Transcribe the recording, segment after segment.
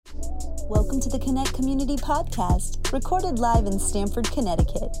Welcome to the Connect Community Podcast, recorded live in Stamford,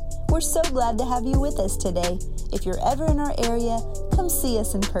 Connecticut. We're so glad to have you with us today. If you're ever in our area, come see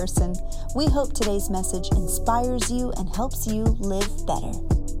us in person. We hope today's message inspires you and helps you live better.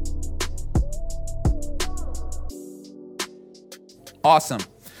 Awesome.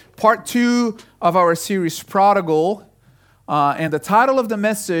 Part 2 of our series, Prodigal. And the title of the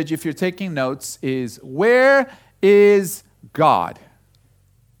message, if you're taking notes, is Where is God?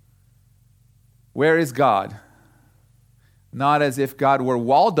 Where is God? Not as if God were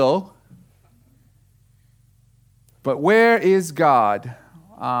Waldo, but where is God?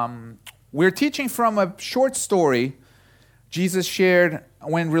 We're teaching from a short story Jesus shared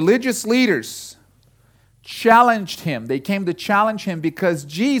when religious leaders challenged him. They came to challenge him because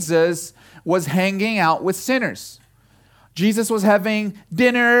Jesus was hanging out with sinners. Jesus was having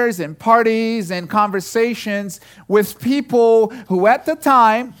dinners and parties and conversations with people who at the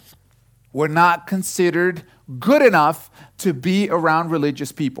time were not considered good enough to be around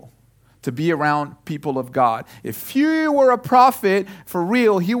religious people, to be around people of God. If you were a prophet for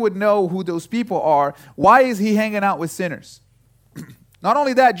real, he would know who those people are. Why is he hanging out with sinners? Not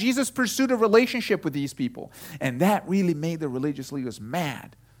only that, Jesus pursued a relationship with these people, and that really made the religious leaders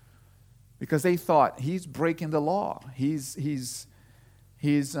mad because they thought he's breaking the law. He's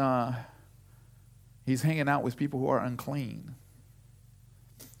hanging out with people who are unclean.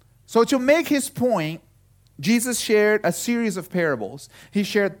 So to make his point, Jesus shared a series of parables. He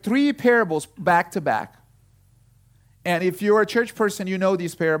shared 3 parables back to back. And if you're a church person, you know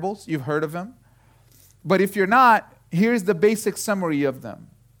these parables. You've heard of them. But if you're not, here's the basic summary of them.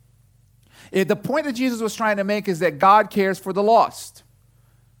 The point that Jesus was trying to make is that God cares for the lost.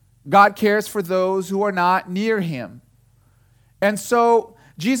 God cares for those who are not near him. And so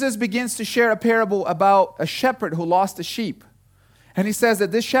Jesus begins to share a parable about a shepherd who lost a sheep. And he says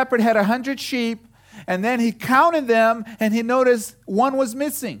that this shepherd had 100 sheep, and then he counted them, and he noticed one was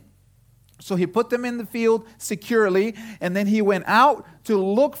missing. So he put them in the field securely, and then he went out to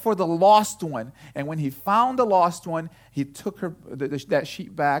look for the lost one. And when he found the lost one, he took that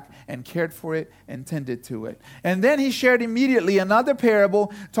sheep back and cared for it and tended to it. And then he shared immediately another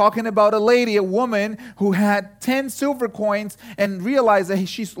parable talking about a woman who had 10 silver coins and realized that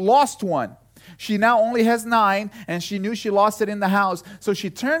she's lost one. She now only has 9, and she knew she lost it in the house. So she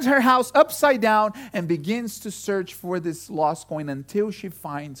turns her house upside down and begins to search for this lost coin until she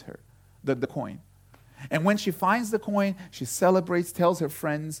finds the coin. And when she finds the coin, she celebrates, tells her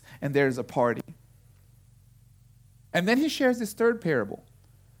friends, and there's a party. And then he shares this third parable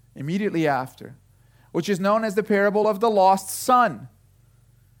immediately after, which is known as the parable of the lost son.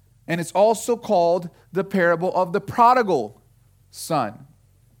 And it's also called the parable of the prodigal son.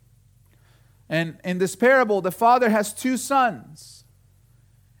 And in this parable, the father has 2 sons.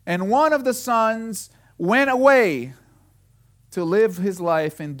 And one of the sons went away to live his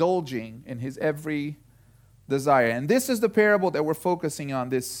life indulging in his every desire. And this is the parable that we're focusing on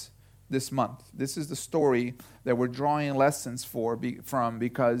this month. This is the story that we're drawing lessons from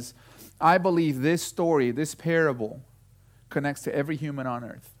because I believe this story, this parable, connects to every human on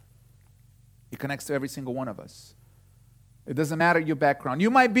earth. It connects to every single one of us. It doesn't matter your background. You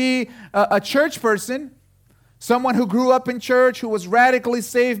might be a church person, someone who grew up in church, who was radically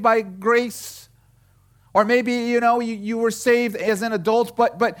saved by grace. Or maybe, you were saved as an adult,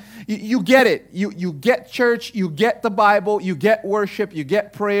 but you get it. You get church, you get the Bible, you get worship, you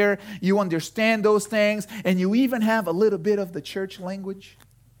get prayer, you understand those things, and you even have a little bit of the church language.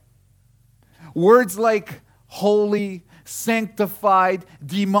 Words like holy, sanctified,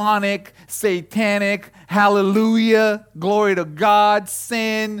 demonic, satanic, hallelujah, glory to God,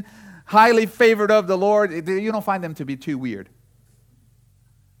 sin, highly favored of the Lord. You don't find them to be too weird.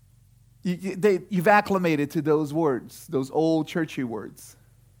 You've acclimated to those words, those old churchy words.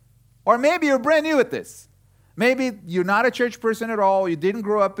 Or maybe you're brand new at this. Maybe you're not a church person at all, you didn't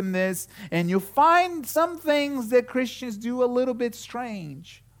grow up in this, and you find some things that Christians do a little bit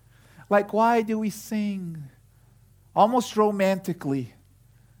strange. Like, why do we sing almost romantically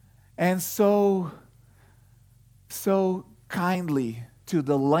and so kindly to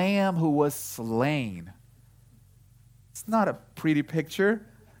the Lamb who was slain? It's not a pretty picture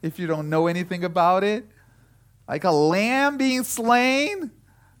if you don't know anything about it. Like a lamb being slain,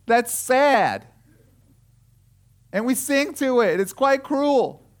 that's sad. And we sing to it. It's quite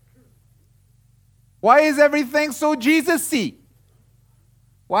cruel. Why is everything so Jesus-y?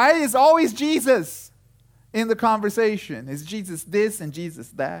 Why is always Jesus in the conversation? Is Jesus this and Jesus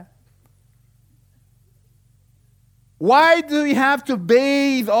that? Why do we have to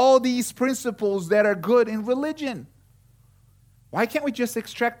bathe all these principles that are good in religion? Why can't we just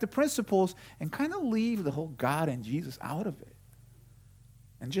extract the principles and kind of leave the whole God and Jesus out of it?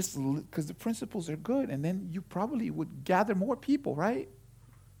 And just because the principles are good, and then you probably would gather more people, right?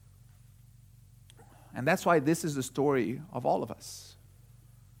 And that's why this is the story of all of us.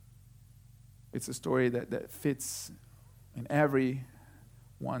 It's a story that fits in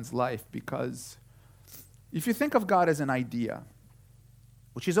everyone's life, because if you think of God as an idea,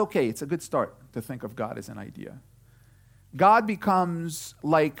 which is okay, it's a good start to think of God as an idea. God becomes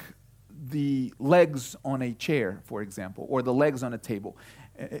like the legs on a chair, for example, or the legs on a table.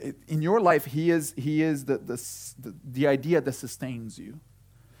 In your life, he is the idea that sustains you,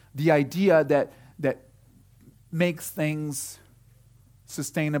 the idea that makes things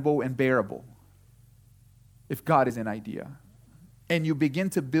sustainable and bearable. If God is an idea, and you begin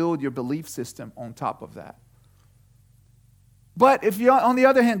to build your belief system on top of that. But if you, on the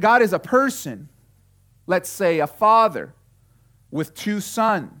other hand, God is a person, let's say a father with two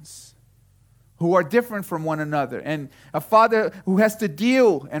sons who are different from one another, and a father who has to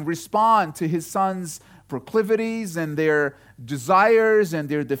deal and respond to his sons' proclivities and their desires and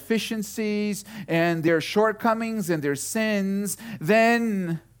their deficiencies and their shortcomings and their sins,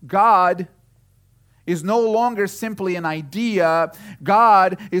 then God is no longer simply an idea.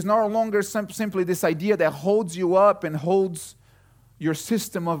 God is no longer simply this idea that holds you up and holds your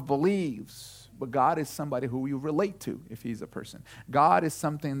system of beliefs. But God is somebody who you relate to if he's a person. God is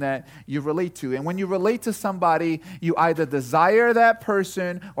something that you relate to. And when you relate to somebody, you either desire that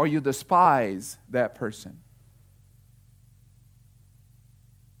person or you despise that person.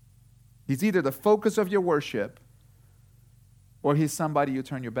 He's either the focus of your worship or he's somebody you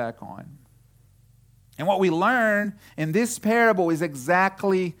turn your back on. And what we learn in this parable is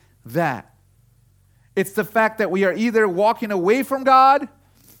exactly that. It's the fact that we are either walking away from God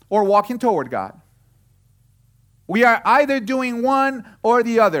or walking toward God. We are either doing one or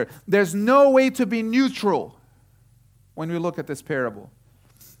the other. There's no way to be neutral when we look at this parable.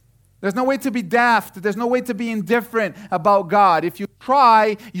 There's no way to be daft. There's no way to be indifferent about God. If you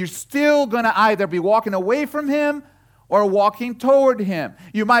try, you're still going to either be walking away from him or walking toward him.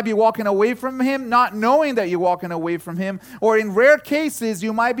 You might be walking away from him, not knowing that you're walking away from him. Or in rare cases,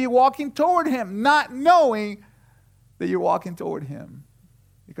 you might be walking toward him, not knowing that you're walking toward him,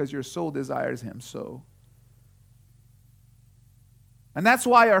 because your soul desires him so. And that's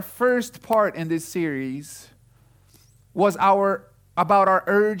why our first part in this series was about our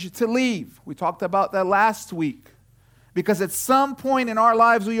urge to leave. We talked about that last week. Because at some point in our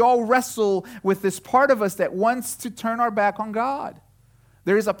lives, we all wrestle with this part of us that wants to turn our back on God.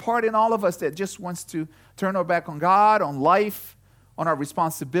 There is a part in all of us that just wants to turn our back on God, on life, on our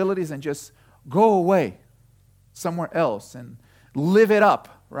responsibilities, and just go away somewhere else and live it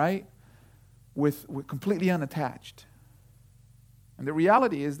up, right? With completely unattached. And the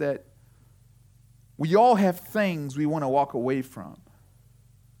reality is that we all have things we want to walk away from.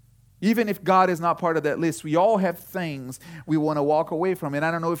 Even if God is not part of that list, we all have things we want to walk away from. And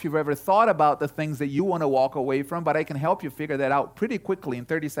I don't know if you've ever thought about the things that you want to walk away from, but I can help you figure that out pretty quickly in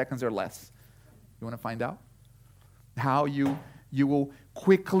 30 seconds or less. You want to find out how you will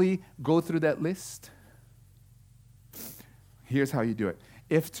quickly go through that list? Here's how you do it.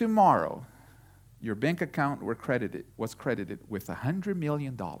 If tomorrow your bank account was credited with $100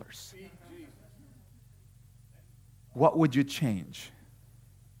 million, what would you change?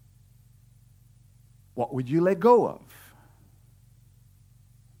 What would you let go of?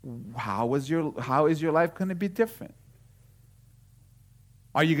 How is your life going to be different?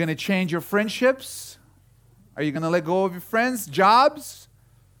 Are you going to change your friendships? Are you going to let go of your friends, jobs?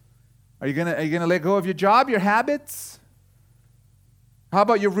 Are you going to let go of your job, your habits? How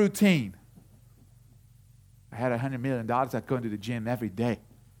about your routine? I had $100 million. I'd go into the gym every day.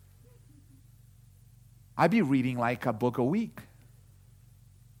 I'd be reading like a book a week.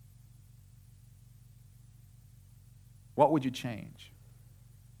 What would you change?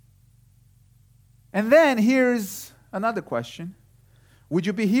 And then here's another question. Would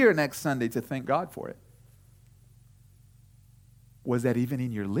you be here next Sunday to thank God for it? Was that even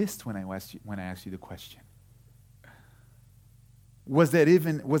in your list when I asked you the question? Was that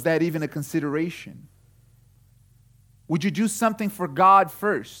even a consideration? Would you do something for God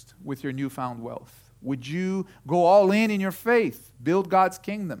first with your newfound wealth? Would you go all in your faith, build God's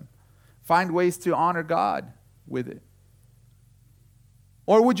kingdom, find ways to honor God with it?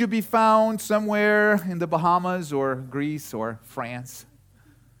 Or would you be found somewhere in the Bahamas or Greece or France?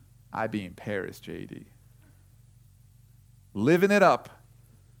 I'd be in Paris, JD. Living it up.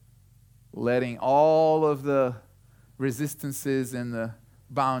 Letting all of the resistances and the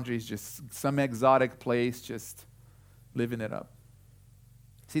boundaries, just some exotic place, just living it up.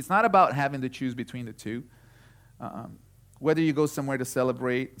 See, it's not about having to choose between the two. Whether you go somewhere to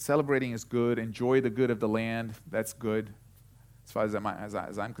celebrate, celebrating is good. Enjoy the good of the land. That's good, as far as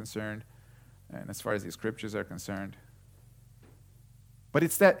I'm concerned, and as far as the scriptures are concerned. But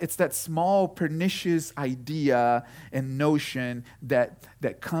it's that small pernicious idea and notion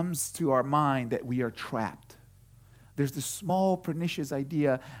that comes to our mind that we are trapped. There's this small pernicious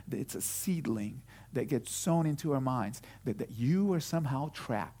idea that it's a seedling that gets sown into our minds, that you are somehow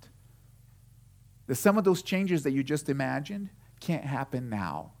trapped. That some of those changes that you just imagined can't happen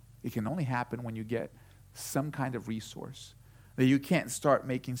now. It can only happen when you get some kind of resource. That you can't start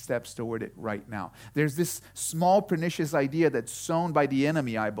making steps toward it right now. There's this small pernicious idea that's sown by the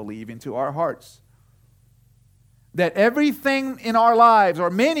enemy, I believe, into our hearts. That everything in our lives, or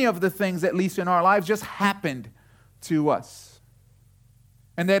many of the things at least in our lives, just happened to us.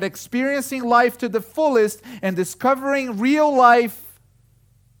 And that experiencing life to the fullest and discovering real life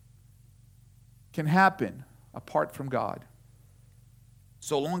can happen apart from God.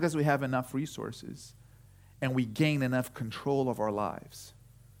 So long as we have enough resources and we gain enough control of our lives,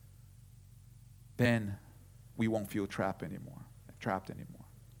 then we won't feel trapped anymore.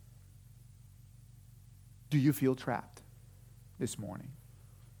 Do you feel trapped this morning?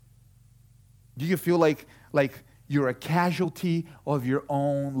 Do you feel like you're a casualty of your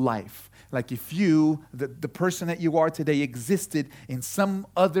own life? Like if you, the person that you are today, existed in some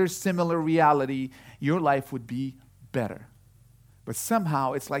other similar reality, your life would be better. But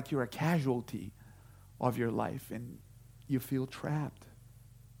somehow it's like you're a casualty of your life and you feel trapped.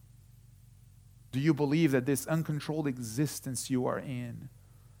 Do you believe that this uncontrolled existence you are in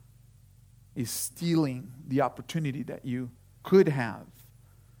is stealing the opportunity that you could have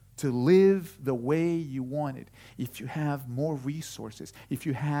to live the way you wanted? If you have more resources, if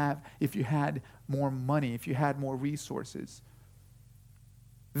you had more money, if you had more resources,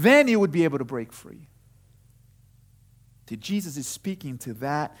 then you would be able to break free. See, Jesus is speaking to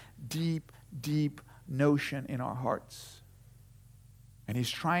that deep, deep notion in our hearts. And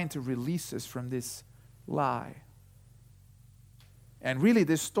he's trying to release us from this lie. And really,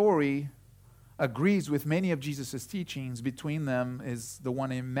 this story agrees with many of Jesus' teachings. Between them is the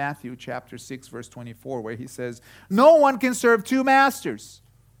one in Matthew chapter 6, verse 24, where he says, "No one can serve two masters,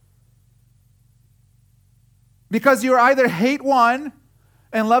 because you either hate one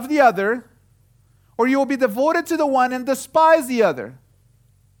and love the other, or you will be devoted to the one and despise the other.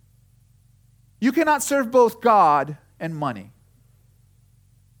 You cannot serve both God and money.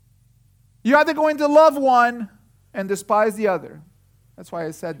 You're either going to love one and despise the other." That's why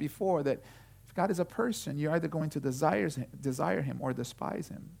I said before that if God is a person, you're either going to desire him or despise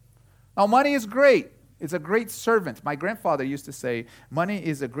him. Now, money is great. It's a great servant. My grandfather used to say, money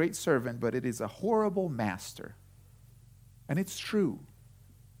is a great servant, but it is a horrible master. And it's true.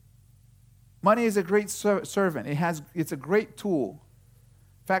 Money is a great servant. It's a great tool.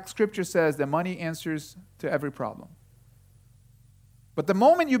 In fact, Scripture says that money answers to every problem. But the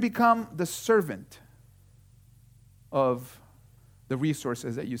moment you become the servant of the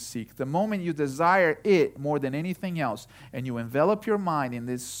resources that you seek, the moment you desire it more than anything else, and you envelop your mind in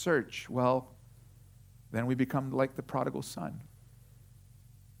this search, well, then we become like the prodigal son.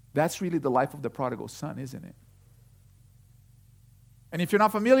 That's really the life of the prodigal son, isn't it? And if you're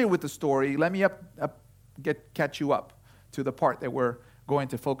not familiar with the story, let me catch you up to the part that we're going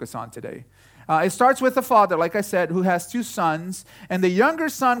to focus on today. It starts with the father, like I said, who has two sons, and the younger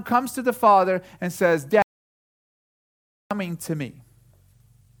son comes to the father and says, "Dad, coming to me.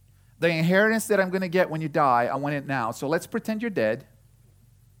 The inheritance that I'm going to get when you die, I want it now. So let's pretend you're dead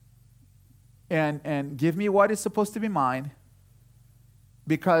and give me what is supposed to be mine,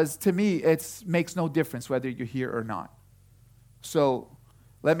 because to me it makes no difference whether you're here or not. So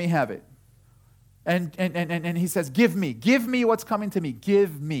let me have it." And he says, give me what's coming to me.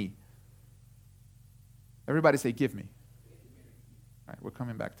 Give me. Everybody say, give me. All right, we're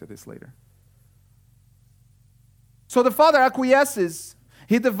coming back to this later. So the father acquiesces.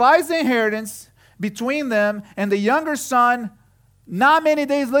 He divides the inheritance between them, and the younger son, not many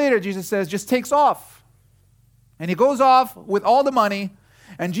days later, Jesus says, just takes off. And he goes off with all the money,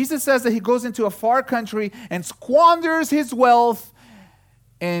 and Jesus says that he goes into a far country and squanders his wealth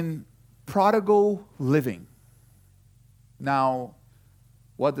in prodigal living. Now,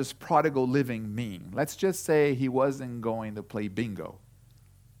 what does prodigal living mean? Let's just say he wasn't going to play bingo.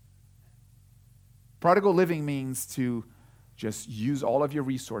 Prodigal living means to just use all of your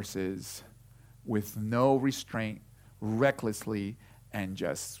resources with no restraint, recklessly, and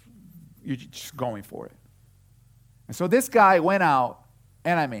you're just going for it. And so this guy went out,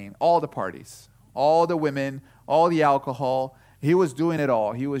 and I mean, all the parties, all the women, all the alcohol, He was doing it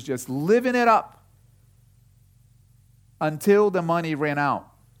all. He was just living it up until the money ran out.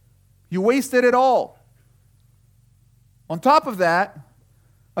 He wasted it all. On top of that,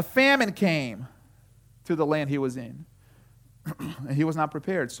 a famine came to the land he was in. And he was not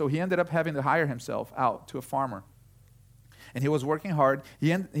prepared. So he ended up having to hire himself out to a farmer. And he was working hard.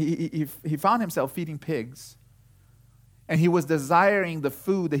 He found himself feeding pigs. And he was desiring the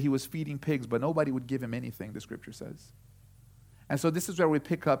food that he was feeding pigs, but nobody would give him anything, the scripture says. And so this is where we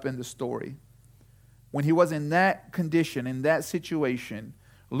pick up in the story. When he was in that condition, in that situation,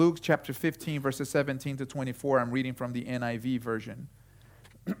 Luke chapter 15, verses 17 to 24, I'm reading from the NIV version.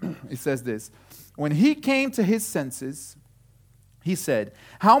 It says this: when he came to his senses, he said,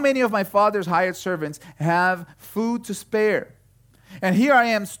 "How many of my father's hired servants have food to spare? And here I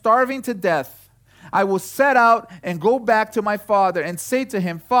am starving to death. I will set out and go back to my father and say to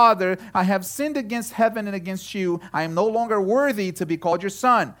him, 'Father, I have sinned against heaven and against you. I am no longer worthy to be called your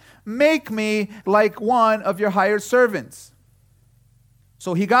son. Make me like one of your hired servants.'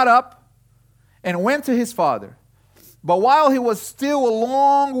 So he got up and went to his father. But while he was still a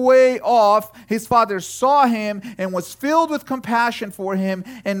long way off, his father saw him and was filled with compassion for him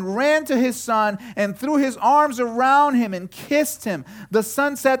and ran to his son and threw his arms around him and kissed him. The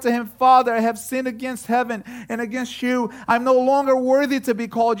son said to him, 'Father, I have sinned against heaven and against you. I'm no longer worthy to be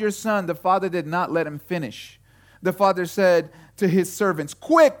called your son.' The father did not let him finish. The father said to his servants,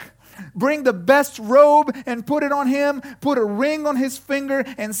 'Quick! Bring the best robe and put it on him. Put a ring on his finger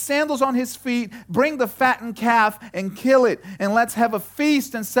and sandals on his feet. Bring the fattened calf and kill it. And let's have a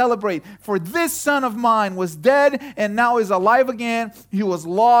feast and celebrate. For this son of mine was dead and now is alive again. He was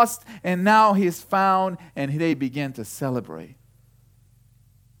lost and now he is found.' And they began to celebrate."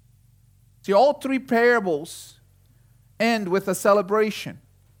 See, all three parables end with a celebration.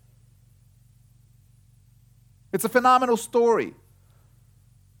 It's a phenomenal story.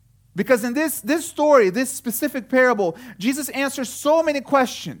 Because in this story, this specific parable, Jesus answers so many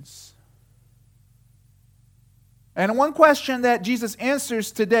questions. And one question that Jesus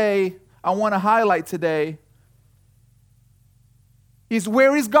answers today, I want to highlight today, is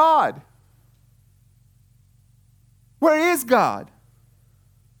where is God? Where is God?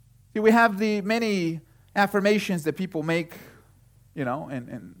 See, we have the many affirmations that people make,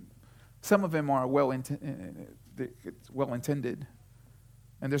 and some of them are well-intended.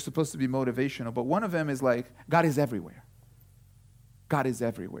 And they're supposed to be motivational. But one of them is like, God is everywhere. God is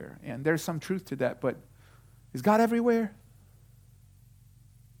everywhere. And there's some truth to that. But is God everywhere?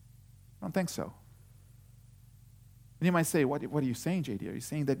 I don't think so. And you might say, what are you saying, JD? Are you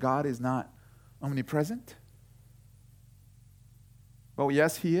saying that God is not omnipresent? Well,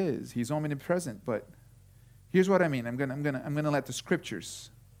 yes, he is. He's omnipresent. But here's what I mean. I'm gonna let the scriptures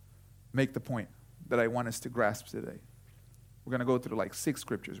make the point that I want us to grasp today. We're going to go through like 6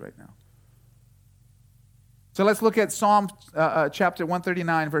 scriptures right now. So let's look at Psalm chapter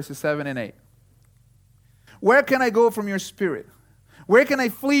 139, verses 7 and 8. "Where can I go from your spirit? Where can I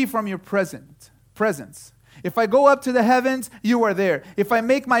flee from your presence? If I go up to the heavens, you are there. If I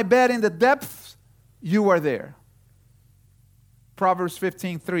make my bed in the depths, you are there." Proverbs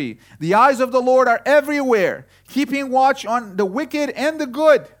 15:3. "The eyes of the Lord are everywhere, keeping watch on the wicked and the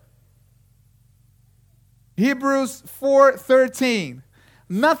good." Hebrews 4:13.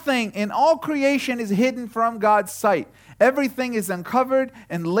 "Nothing in all creation is hidden from God's sight. Everything is uncovered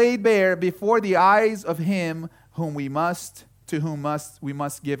and laid bare before the eyes of him to whom we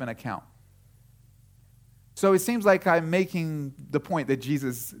must give an account." So it seems like I'm making the point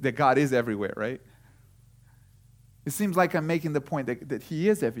that God is everywhere, right? It seems like I'm making the point that he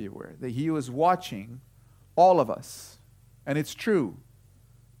is everywhere, that he was watching all of us. And it's true.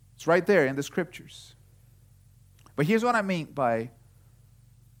 It's right there in the scriptures. But here's what I mean by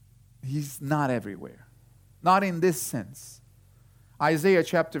he's not everywhere. Not in this sense. Isaiah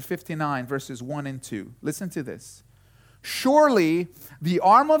chapter 59, verses 1 and 2. Listen to this. "Surely the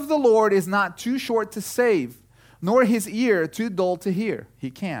arm of the Lord is not too short to save, nor his ear too dull to hear." He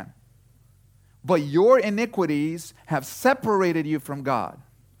can. "But your iniquities have separated you from God.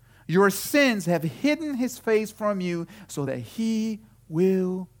 Your sins have hidden his face from you so that he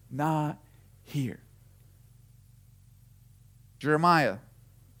will not hear." Jeremiah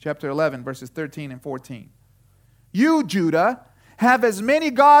chapter 11, verses 13 and 14. "You, Judah, have as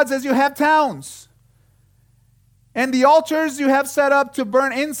many gods as you have towns. And the altars you have set up to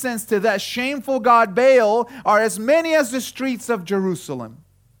burn incense to that shameful god Baal are as many as the streets of Jerusalem.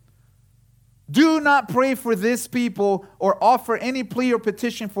 Do not pray for this people or offer any plea or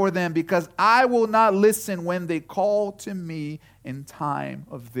petition for them, because I will not listen when they call to me in time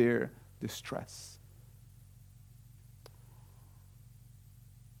of their distress."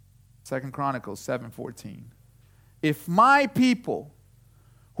 2 Chronicles 7:14. If my people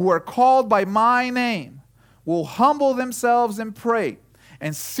who are called by my name will humble themselves and pray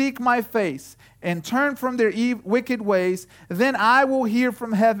and seek my face and turn from their wicked ways, then I will hear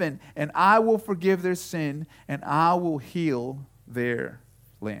from heaven and I will forgive their sin and I will heal their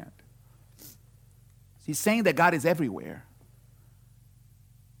land. He's saying that God is everywhere.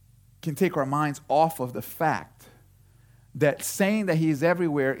 Can take our minds off of the fact that saying that He is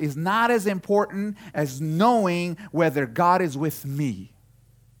everywhere is not as important as knowing whether God is with me.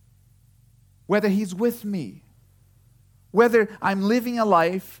 Whether He's with me. Whether I'm living a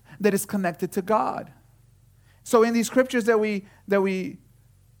life that is connected to God. So in these scriptures that we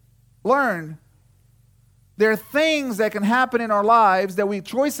learn, there are things that can happen in our lives,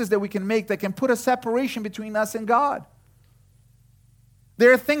 choices that we can make that can put a separation between us and God.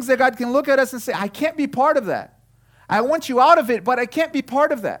 There are things that God can look at us and say, I can't be part of that. I want you out of it, but I can't be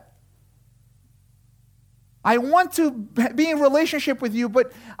part of that. I want to be in relationship with you,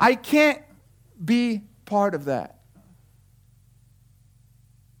 but I can't be part of that.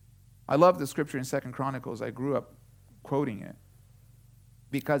 I love the scripture in 2 Chronicles. I grew up quoting it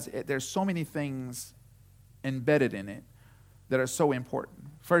because there's so many things embedded in it that are so important.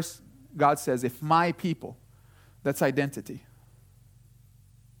 First, God says, if my people, that's identity.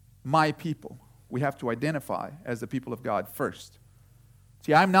 My people. We have to identify as the people of God first.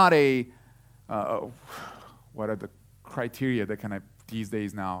 See, I'm not what are the criteria that kind of these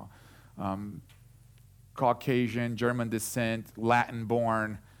days now? Caucasian, German descent,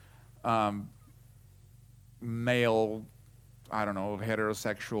 Latin-born, male, I don't know,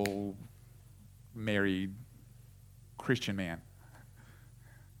 heterosexual, married, Christian man.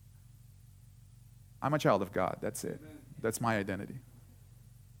 I'm a child of God. That's it. That's my identity.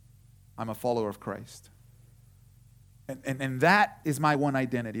 I'm a follower of Christ. And that is my one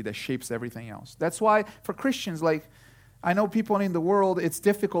identity that shapes everything else. That's why for Christians, like, I know people in the world, it's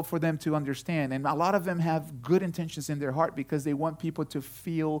difficult for them to understand. And a lot of them have good intentions in their heart because they want people to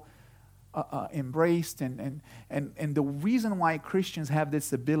feel embraced. And the reason why Christians have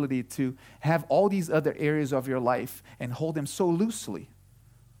this ability to have all these other areas of your life and hold them so loosely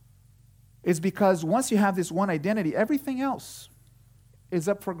is because once you have this one identity, everything else is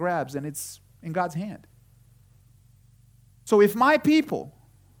up for grabs and it's in God's hand. So if my people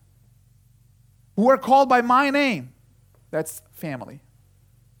who are called by my name, that's family,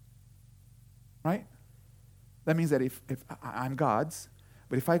 right? That means that if I'm God's,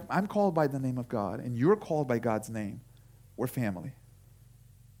 but if I'm called by the name of God and you're called by God's name, we're family.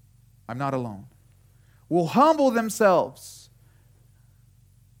 I'm not alone. Will humble themselves.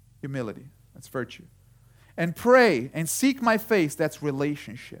 Humility, that's virtue. And pray and seek my face, that's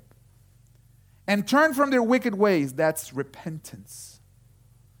relationship. And turn from their wicked ways, that's repentance.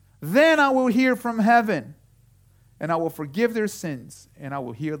 Then I will hear from heaven, and I will forgive their sins, and I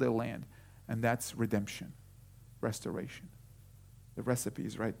will heal their land. And that's redemption, restoration. The recipe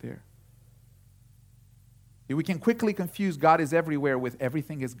is right there. We can quickly confuse God is everywhere with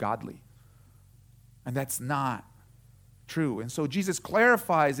everything is godly. And that's not true. And so Jesus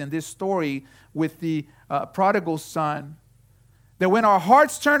clarifies in this story with the prodigal son that when our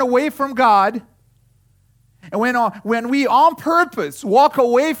hearts turn away from God, and when we on purpose walk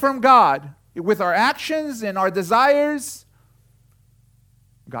away from God with our actions and our desires,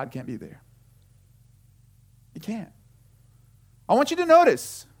 God can't be there. He can't. I want you to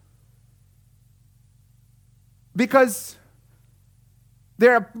notice, because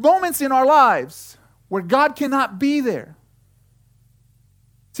there are moments in our lives where God cannot be there.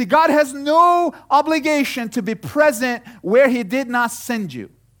 See, God has no obligation to be present where He did not send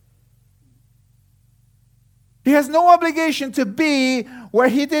you. He has no obligation to be where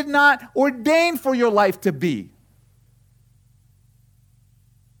He did not ordain for your life to be.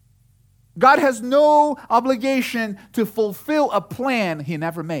 God has no obligation to fulfill a plan He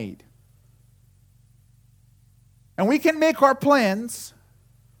never made. And we can make our plans,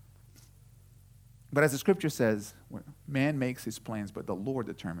 but as the scripture says, man makes his plans, but the Lord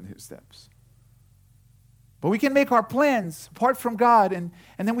determines his steps. But we can make our plans apart from God, and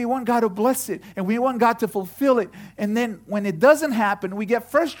then we want God to bless it, and we want God to fulfill it. And then when it doesn't happen, we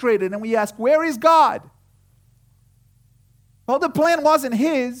get frustrated, and we ask, where is God? Well, the plan wasn't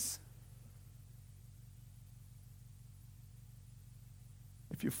His.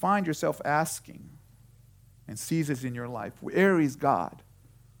 If you find yourself asking and seasons in your life, where is God?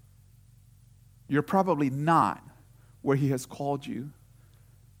 You're probably not where He has called you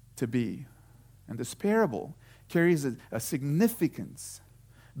to be. And this parable carries a significance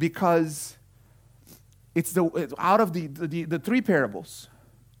because it's out of the three parables.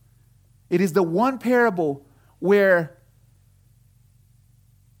 It is the one parable where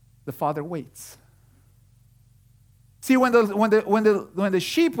the father waits. See, when the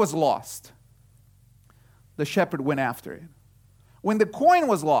sheep was lost, the shepherd went after it. When the coin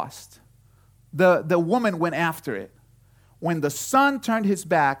was lost, the woman went after it. When the son turned his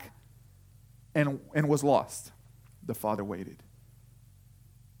back and was lost, the father waited.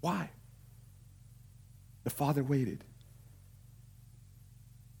 Why? The father waited.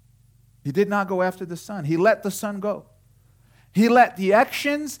 He did not go after the son. He let the son go. He let the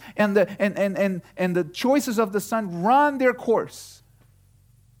actions and the choices of the son run their course.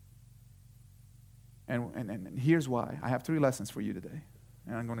 And here's why. I have 3 lessons for you today,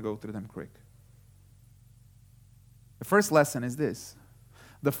 and I'm going to go through them quick. The first lesson is this.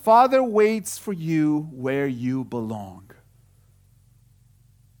 The Father waits for you where you belong.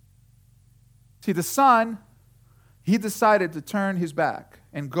 See, the son, he decided to turn his back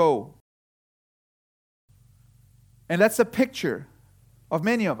and go. And that's a picture of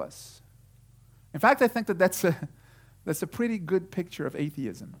many of us. In fact, I think that's a pretty good picture of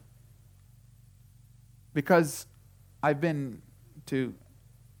atheism. Because I've been to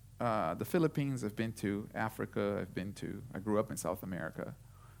the Philippines, I've been to Africa, I grew up in South America.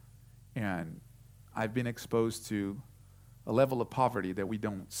 And I've been exposed to a level of poverty that we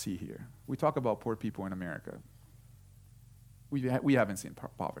don't see here. We talk about poor people in America. We haven't seen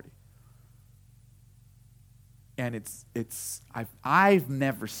poverty. And I've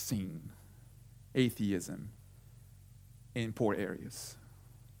never seen atheism in poor areas.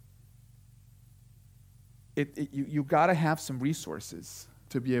 You got to have some resources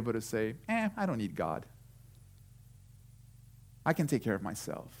to be able to say, I don't need God. I can take care of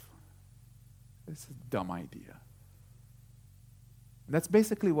myself. This is a dumb idea. That's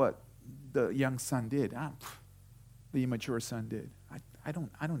basically what the young son did. The immature son did. I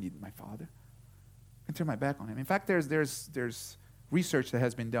don't need my father. I can turn my back on him. In fact, there's research that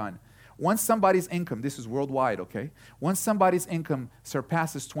has been done. Once somebody's income, this is worldwide, okay? Once somebody's income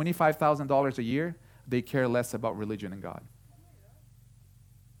surpasses $25,000 a year, they care less about religion and God.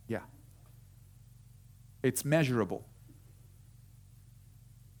 Yeah. It's measurable.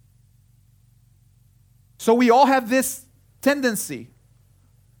 So we all have this tendency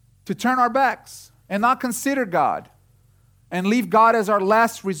to turn our backs and not consider God and leave God as our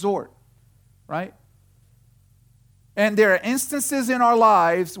last resort, right? And there are instances in our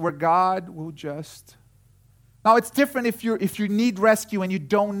lives where God will just... Now, it's different if you need rescue and you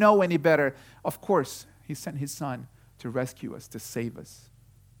don't know any better. Of course, He sent His Son to rescue us, to save us.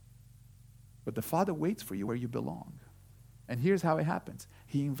 But the Father waits for you where you belong. And here's how it happens.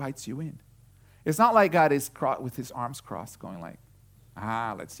 He invites you in. It's not like God is with His arms crossed going like,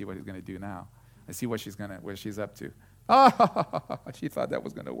 let's see what He's going to do now. Let's see what she's up to. Oh, she thought that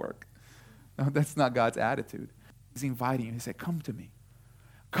was going to work. No, that's not God's attitude. He's inviting you. He said, come to me.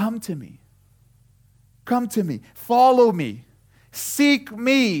 Come to me. Come to me. Follow me. Seek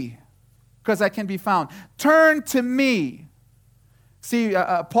me, because I can be found. Turn to me. See,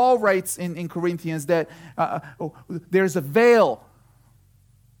 Paul writes in Corinthians that there's a veil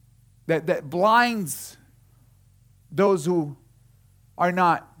that blinds those who are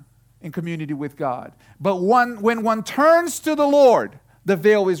not in community with God. But when one turns to the Lord, the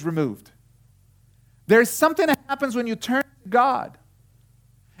veil is removed. There's something that happens when you turn to God.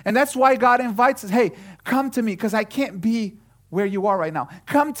 And that's why God invites us, hey, come to me, because I can't be where you are right now.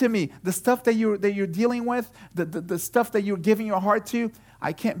 Come to me. The stuff that you're dealing with, the stuff that you're giving your heart to,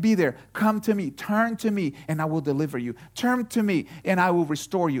 I can't be there. Come to me. Turn to me, and I will deliver you. Turn to me, and I will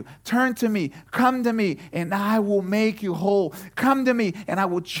restore you. Turn to me. Come to me, and I will make you whole. Come to me, and I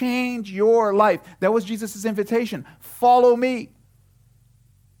will change your life. That was Jesus' invitation. Follow me.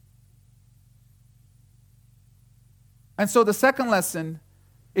 And so the second lesson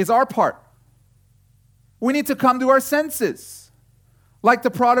is our part. We need to come to our senses, like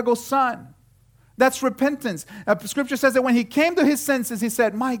the prodigal son. That's repentance. Scripture says that when he came to his senses, he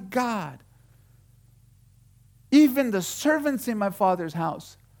said, my God, even the servants in my Father's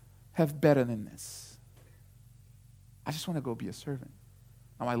house have better than this. I just want to go be a servant.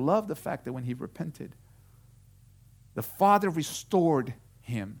 Now, I love the fact that when he repented, the Father restored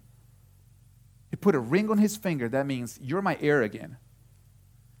him. He put a ring on his finger. That means you're my heir again.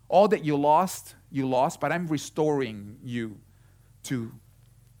 All that you lost, but I'm restoring you to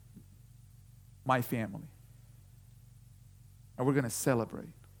my family. And we're going to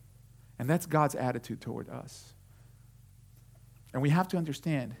celebrate. And that's God's attitude toward us. And we have to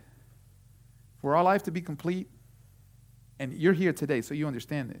understand, for our life to be complete, and you're here today, so you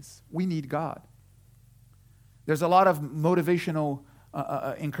understand this, we need God. There's a lot of motivational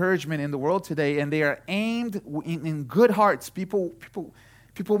encouragement in the world today, and they are aimed in good hearts. People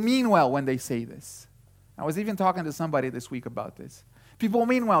mean well when they say this. I was even talking to somebody this week about this. People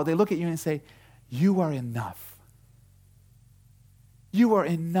mean well. They look at you and say, you are enough. You are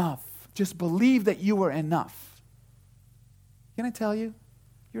enough. Just believe that you are enough. Can I tell you?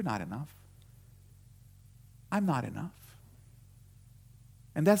 You're not enough. I'm not enough.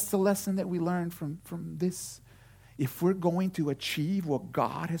 And that's the lesson that we learned from this. If we're going to achieve what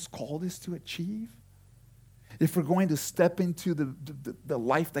God has called us to achieve, if we're going to step into the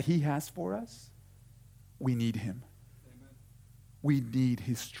life that He has for us, we need Him. Amen. We need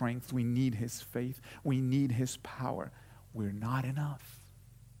His strength. We need His faith. We need His power. We're not enough.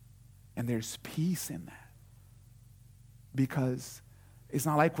 And there's peace in that. Because it's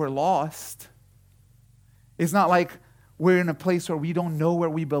not like we're lost. It's not like we're in a place where we don't know where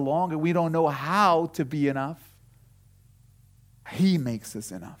we belong and we don't know how to be enough. He makes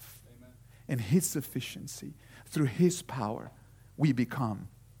us enough. Amen. In His sufficiency, through His power, we become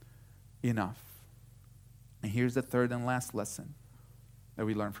enough. And here's the third and last lesson that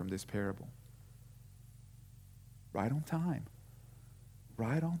we learn from this parable. Right on time.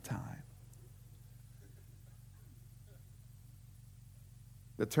 Right on time.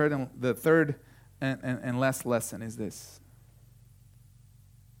 The third and last lesson is this.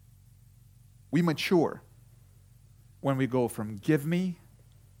 We mature when we go from give me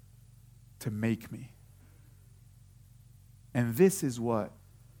to make me. And this was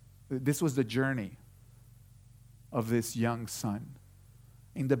the journey of this young son.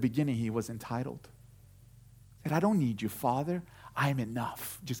 In the beginning, he was entitled. He said, I don't need you, Father. I'm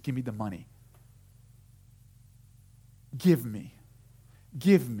enough. Just give me the money. Give me.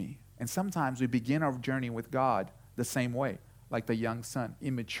 Give me. And sometimes we begin our journey with God the same way, like the young son,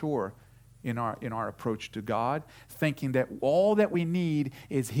 immature in our approach to God, thinking that all that we need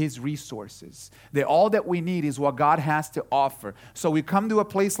is His resources, that all that we need is what God has to offer. So we come to a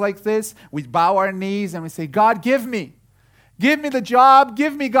place like this, we bow our knees and we say, God, give me. Give me the job.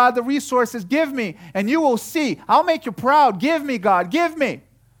 Give me, God, the resources. Give me. And you will see. I'll make you proud. Give me, God. Give me.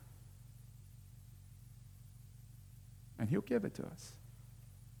 And He'll give it to us.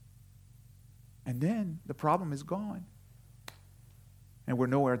 And then the problem is gone. And we're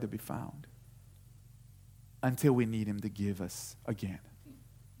nowhere to be found until we need Him to give us again.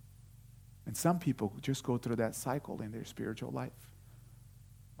 And some people just go through that cycle in their spiritual life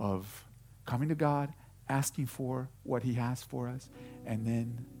of coming to God, asking for what He has for us, and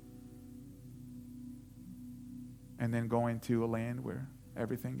then going to a land where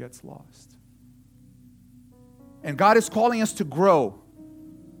everything gets lost. And God is calling us to grow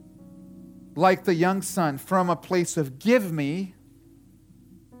like the young son from a place of give me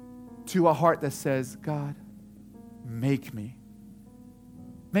to a heart that says, God, make me.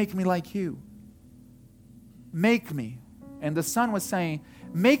 Make me like you. Make me. And the son was saying,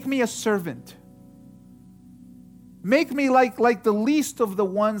 make me a servant. Make me like the least of the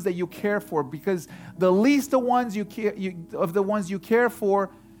ones that you care for, because the least of the ones you care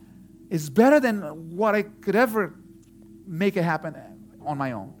for is better than what I could ever make it happen on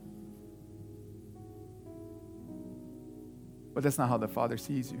my own. But that's not how the Father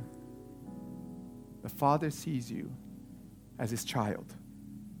sees you. The Father sees you as His child.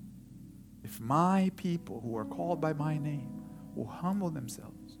 If my people who are called by my name will humble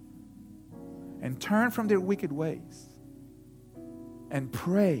themselves and turn from their wicked ways and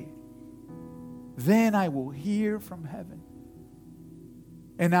pray, then I will hear from heaven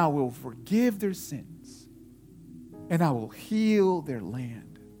and I will forgive their sins and I will heal their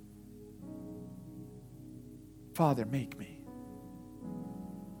land. Father, make me.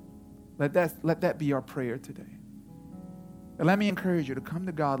 Let that be our prayer today. And let me encourage you to come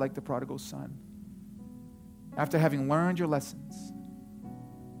to God like the prodigal son. After having learned your lessons,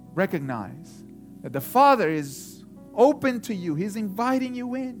 recognize that the Father is open to you. He's inviting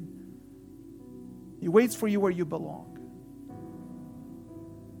you in. He waits for you where you belong.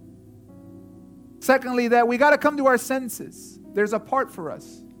 Secondly, that we got to come to our senses. There's a part for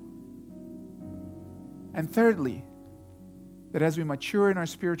us. And thirdly, that as we mature in our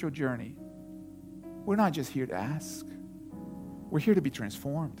spiritual journey, we're not just here to ask. We're here to be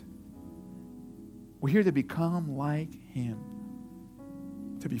transformed. We're here to become like Him,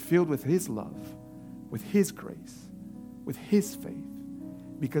 to be filled with His love, with His grace, with His faith,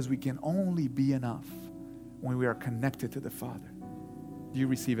 because we can only be enough when we are connected to the Father. Do you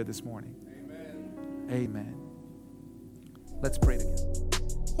receive it this morning? Amen. Amen. Let's pray together.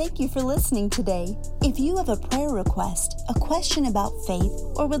 Thank you for listening today. If you have a prayer request, a question about faith,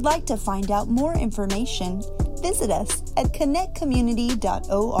 or would like to find out more information, visit us at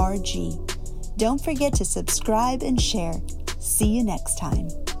connectcommunity.org. Don't forget to subscribe and share. See you next time.